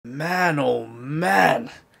Man, oh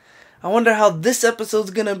man. I wonder how this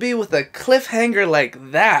episode's gonna be with a cliffhanger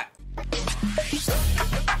like that.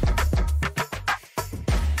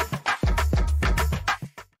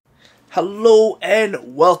 Hello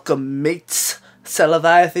and welcome, mates.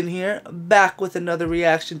 Seleviathan here, back with another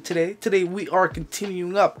reaction today. Today we are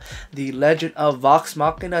continuing up The Legend of Vox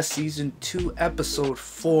Machina Season 2 Episode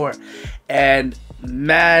 4. And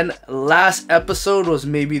man, last episode was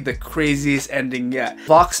maybe the craziest ending yet.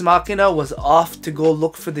 Vox Machina was off to go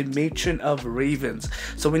look for the Matron of Ravens.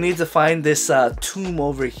 So we need to find this tomb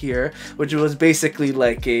over here, which was basically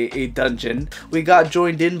like a dungeon. We got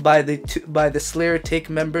joined in by the Seleviathan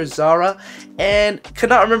member Zara, and could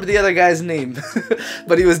not remember the other guy's name,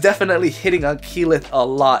 but he was definitely hitting on Keyleth a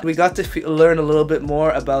lot. We got to learn a little bit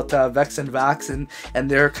more about Vex and Vax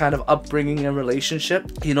and their kind of upbringing and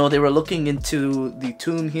relationship. You know, they were looking into the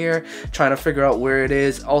tomb here, trying to figure out where it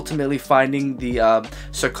is, ultimately finding the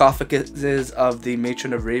sarcophaguses of the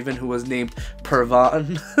Matron of Raven, who was named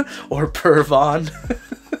Pervan or Pervan.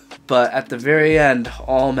 But at the very end,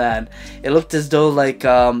 oh man, it looked as though like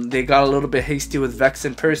they got a little bit hasty with Vex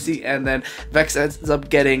and Percy, and then Vex ends up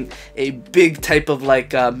getting a big type of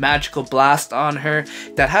like magical blast on her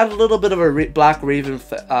that had a little bit of a black raven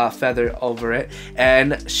feather over it,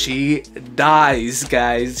 and she dies,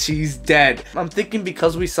 guys. She's dead. I'm thinking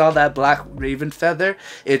because we saw that black raven feather,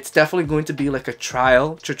 it's definitely going to be like a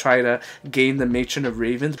trial to try to gain the Matron of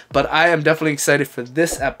Ravens. But I am definitely excited for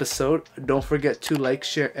this episode. Don't forget to like,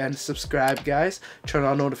 share, and subscribe, guys. Turn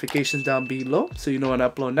on notifications down below so you know when I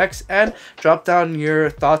upload next, and drop down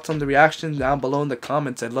your thoughts on the reactions down below in the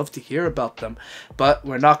comments. I'd love to hear about them. But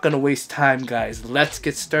we're not gonna waste time, guys. Let's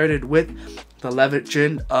get started with The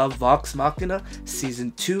Legend of Vox Machina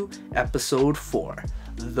Season 2 Episode 4,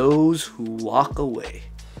 Those Who Walk Away.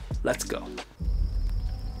 Let's go.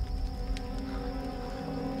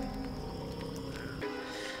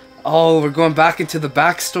 Oh, we're going back into the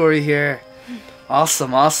backstory here.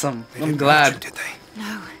 Awesome, awesome. I'm glad. Did they?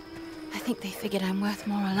 No, I think they figured I'm worth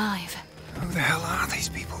more alive. Who the hell are these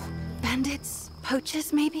people? Bandits?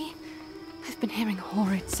 Poachers, maybe? I've been hearing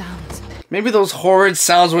horrid sounds. Maybe those horrid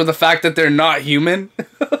sounds were the fact that they're not human.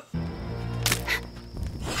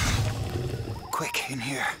 Quick, in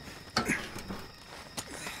here.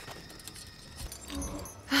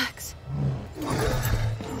 Vax.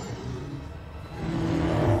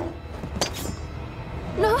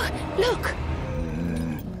 No, look!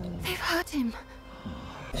 They've hurt him.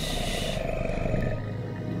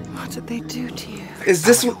 What did they do to you? Is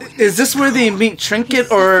this where they meet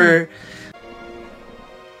Trinket, or?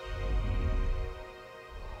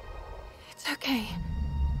 It's okay.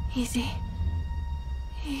 Easy.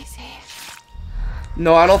 Easy.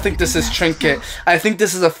 No, I don't think this is Trinket. I think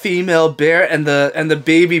this is a female bear, and the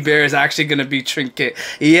baby bear is actually gonna be Trinket.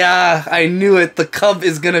 Yeah, I knew it. The cub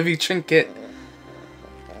is gonna be Trinket.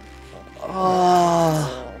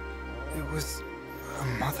 Oh. It was a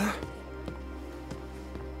mother?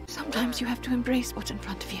 Sometimes you have to embrace what's in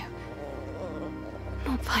front of you.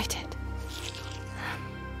 Not fight it.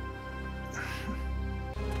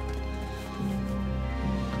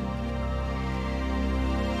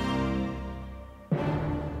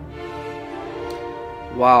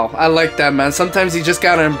 Wow, I like that, man. Sometimes you just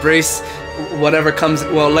gotta embrace whatever comes,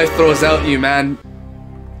 well, life throws at you, man.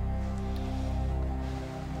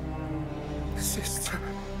 Sister.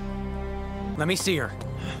 Let me see her.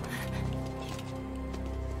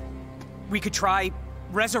 We could try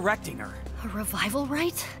resurrecting her. A revival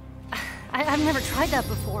rite? I've never tried that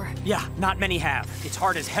before. Yeah, not many have. It's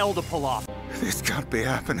hard as hell to pull off. This can't be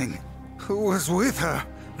happening. Who was with her?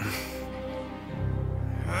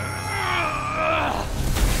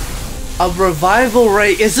 A revival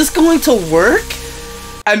rite? Is this going to work?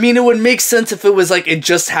 I mean, it would make sense if it was like it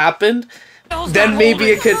just happened. Then maybe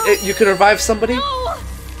you could revive somebody. No!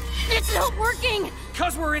 It's not working!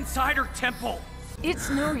 Because we're inside her temple.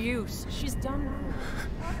 It's no use. She's done.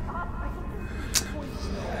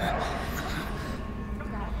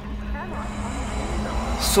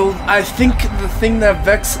 So I think the thing that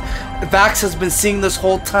Vax has been seeing this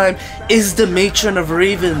whole time is the Matron of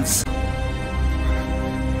Ravens.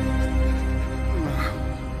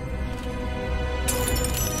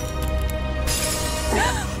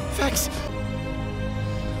 Vex!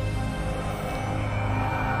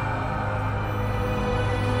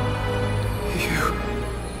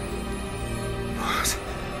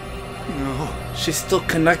 No. She's still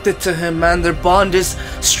connected to him, man. Their bond is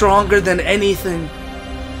stronger than anything.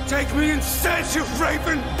 Take me instead, you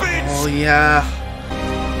raven bitch! Oh yeah.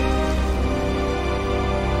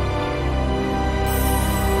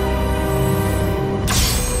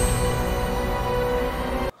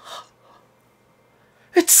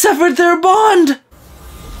 It severed their bond!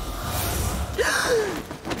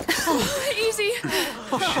 Easy.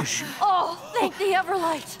 Oh, thank the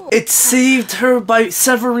Everlight. It saved her by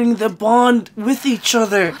severing the bond with each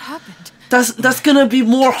other. What happened? That's gonna be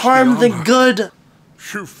more harm than good.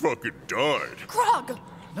 You fucking died. Grog!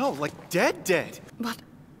 No, like dead. But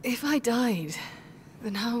if I died,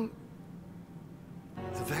 then how...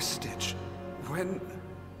 The vestige.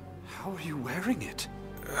 How are you wearing it?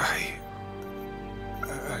 I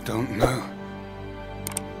don't know.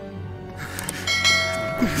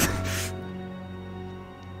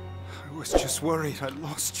 I was just worried I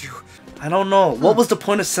lost you. I don't know. What was the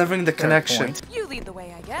point of severing the connection? You lead the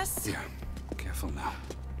way, I guess. Yeah, careful now.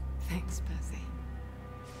 Thanks, Percy.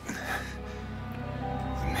 The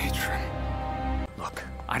matron. Look,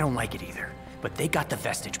 I don't like it either, but they got the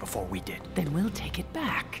vestige before we did. Then we'll take it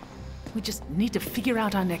back. We just need to figure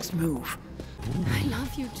out our next move. I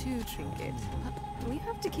love you too, Trinket. But we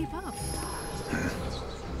have to keep up.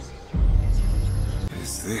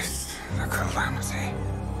 Is this the calamity?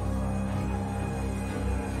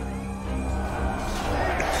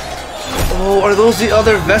 Oh, are those the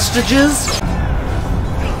other vestiges?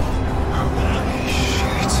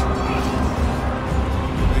 Shit.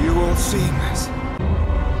 Are you all seeing this?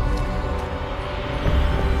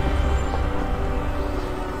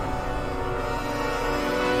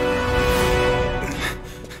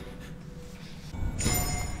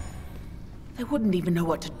 They wouldn't even know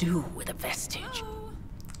what to do with a vestige.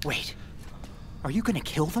 Wait, are you gonna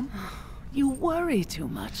kill them? You worry too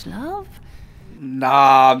much, love.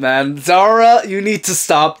 Nah, man. Zara, you need to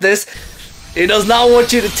stop this. It does not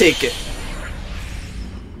want you to take it.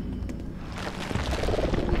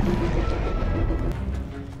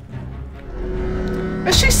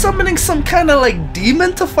 Is she summoning some kind of like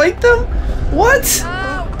demon to fight them? What?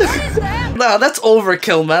 What is that? Nah, that's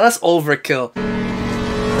overkill, man. That's overkill.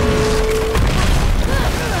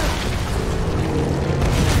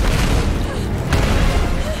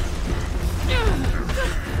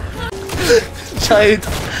 Giant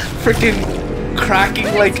freaking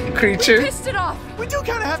cracking like creature. Pissed it off. We do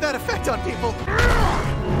kind of have that effect on people.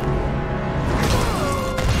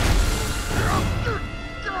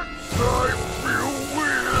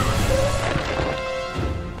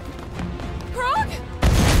 Grog?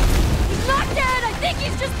 He's not dead. I think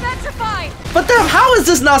he's just petrified. But then how is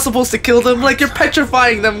this not supposed to kill them? Like you're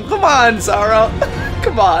petrifying them. Come on, Zara.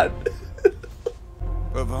 Come on.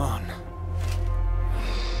 Avon.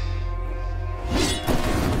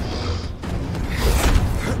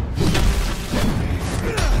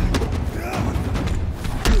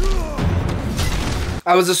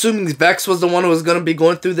 I was assuming Vex was the one who was going to be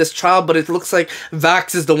going through this trial, but it looks like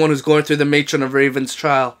Vax is the one who's going through the Matron of Ravens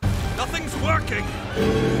trial. Nothing's working.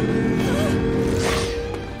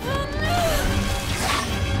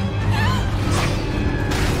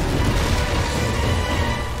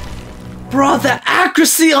 Bro, the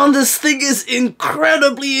accuracy on this thing is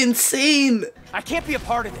incredibly insane. I can't be a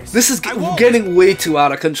part of this. This is I won't. getting way too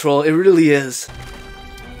out of control. It really is.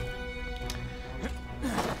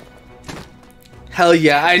 Hell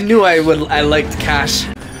yeah, I knew I liked Cash.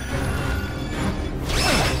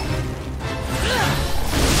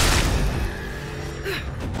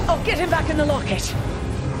 Oh, get him back in the locket.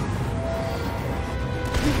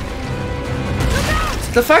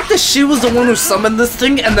 The fact that she was the one who summoned this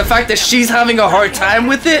thing and the fact that she's having a hard time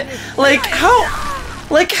with it, like how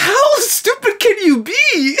stupid can you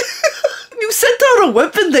be? You sent out a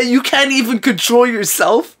weapon that you can't even control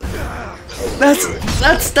yourself?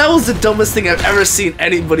 That was the dumbest thing I've ever seen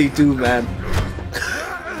anybody do, man.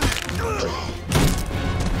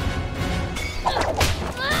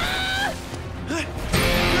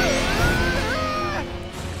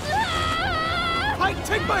 Mike,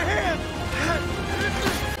 take my hand.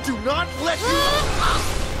 Do not let you.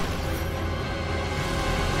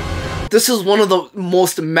 This is one of the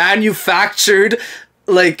most manufactured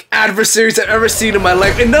like adversaries I've ever seen in my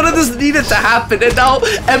life, and none of this needed to happen, and now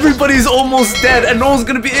everybody's almost dead and no one's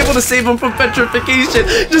gonna be able to save him from petrification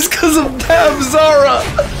just because of damn Zara.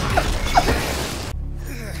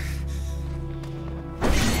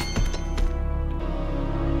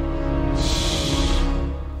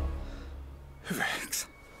 Vex.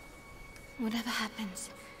 Whatever happens,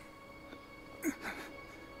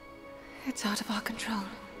 it's out of our control.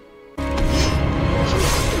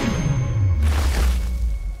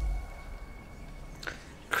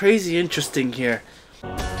 Crazy interesting here.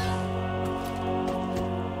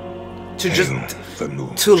 To just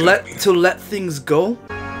to let things go.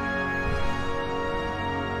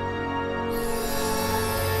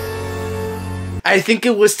 I think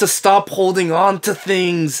it was to stop holding on to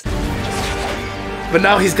things. But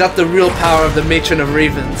now he's got the real power of the Matron of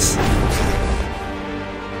Ravens.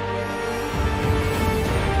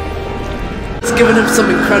 It's giving him some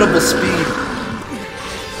incredible speed.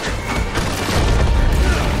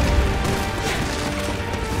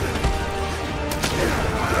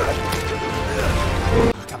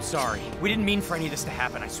 Look, I'm sorry. We didn't mean for any of this to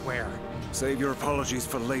happen, I swear. Save your apologies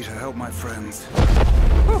for later. Help my friends.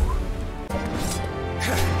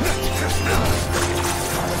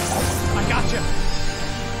 I gotcha.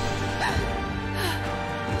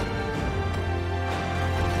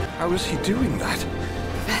 How is he doing that?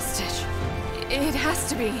 Vestige. It has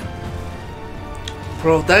to be.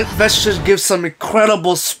 Bro, that vestige gives some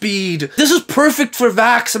incredible speed. This is perfect for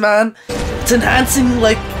Vax, man. It's enhancing,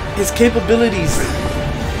 like, his capabilities.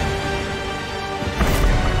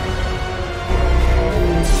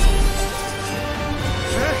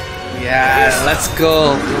 Yeah, let's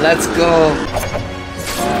go. Let's go.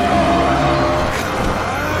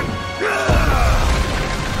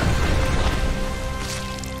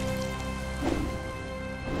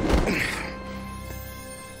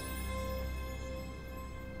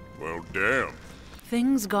 Well, damn.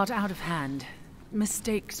 Things got out of hand.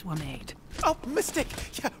 Mistakes were made. Oh, Mystic!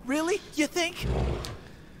 Yeah, really? You think?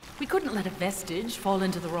 We couldn't let a vestige fall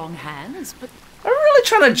into the wrong hands, but I'm really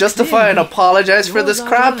trying to justify and apologize for this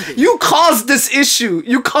crap. You caused this issue.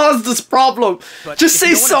 You caused this problem. But Just if say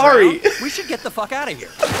you don't wanna sorry. drown, we should get the fuck out of here.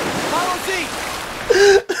 Follow Z!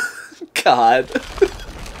 God.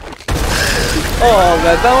 Oh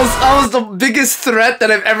man, that was the biggest threat that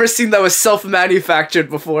I've ever seen that was self-manufactured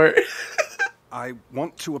before. I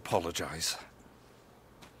want to apologize.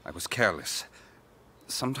 I was careless.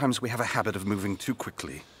 Sometimes we have a habit of moving too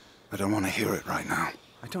quickly. I don't want to hear it right now.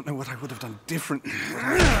 I don't know what I would have done differently.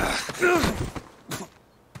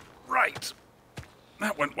 Right.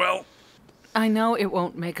 That went well. I know it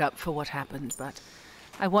won't make up for what happened, but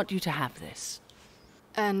I want you to have this.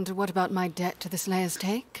 And what about my debt to the Slayer's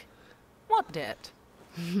take? What debt?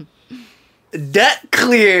 Debt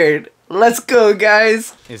cleared. Let's go,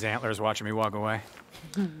 guys. His antlers watching me walk away.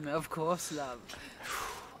 Of course, love.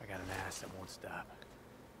 I got an ass that won't stop.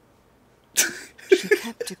 She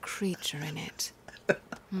kept a creature in it.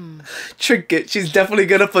 Trinket. She's definitely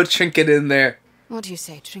gonna put Trinket in there. What do you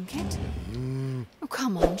say, Trinket? Oh,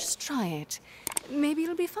 come on, just try it. Maybe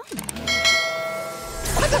it'll be fun.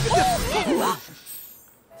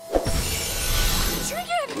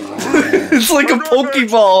 It's like a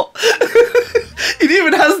Pokeball. It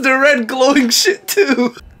even has the red glowing shit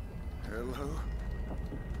too. Hello?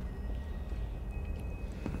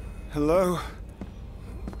 Hello?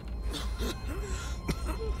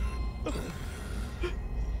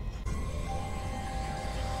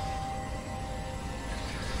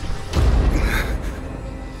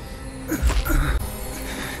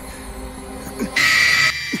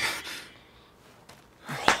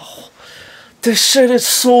 This shit is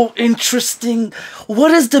so interesting.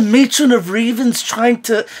 What is the Matron of Ravens trying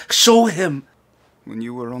to show him? When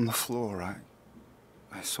you were on the floor,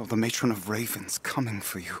 I saw the Matron of Ravens coming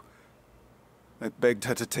for you. I begged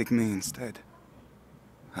her to take me instead.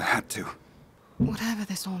 I had to. Whatever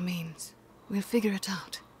this all means, we'll figure it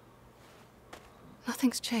out.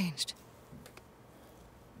 Nothing's changed.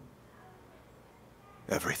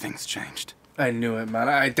 Everything's changed. I knew it, man.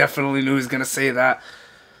 I definitely knew he was gonna say that.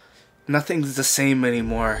 Nothing's the same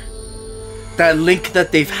anymore. That link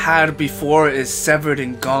that they've had before is severed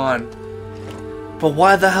and gone. But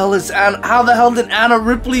why the hell is Anna? How the hell did Anna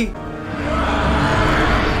Ripley?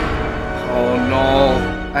 Oh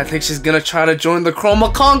no. I think she's gonna try to join the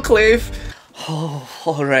Chroma Conclave. Oh,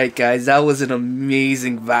 alright guys. That was an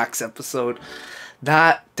amazing Vax episode.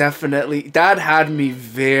 That had me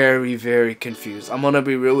very, very confused. I'm gonna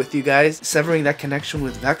be real with you guys. Severing that connection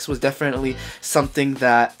with Vex was definitely something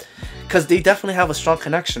that, because they definitely have a strong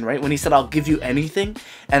connection, right? When he said, I'll give you anything,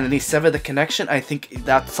 and then he severed the connection, I think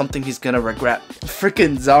that's something he's gonna regret.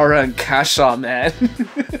 Freaking Zara and Kasha, man.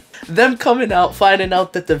 Them coming out, finding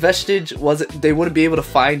out that the vestige wasn't, they wouldn't be able to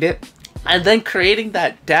find it, and then creating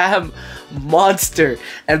that damn monster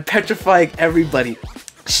and petrifying everybody.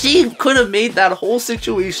 She could have made that whole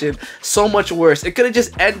situation so much worse. It could have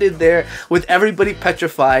just ended there with everybody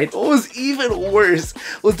petrified. What was even worse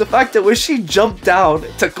was the fact that when she jumped down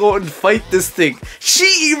to go and fight this thing, she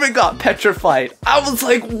even got petrified. I was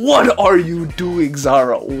like, what are you doing,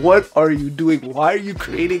 Zara? What are you doing? Why are you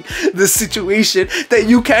creating this situation that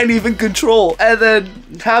you can't even control? And then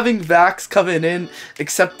having Vax coming in,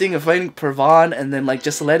 accepting and fighting Pervan, and then like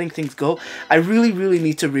just letting things go, I really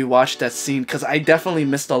need to rewatch that scene because I definitely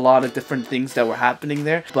missed a lot of different things that were happening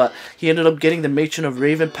there. But he ended up getting the Matron of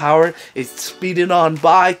Raven power. It speeded on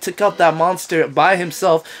by, took out that monster by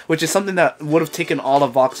himself, which is something that would have taken all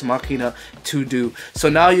of Vox Machina to do. So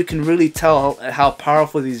now you can really tell how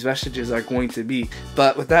powerful these vestiges are going to be.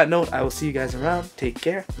 But with that note, I will see you guys around. Take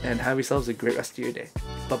care and have yourselves a great rest of your day.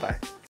 Bye bye.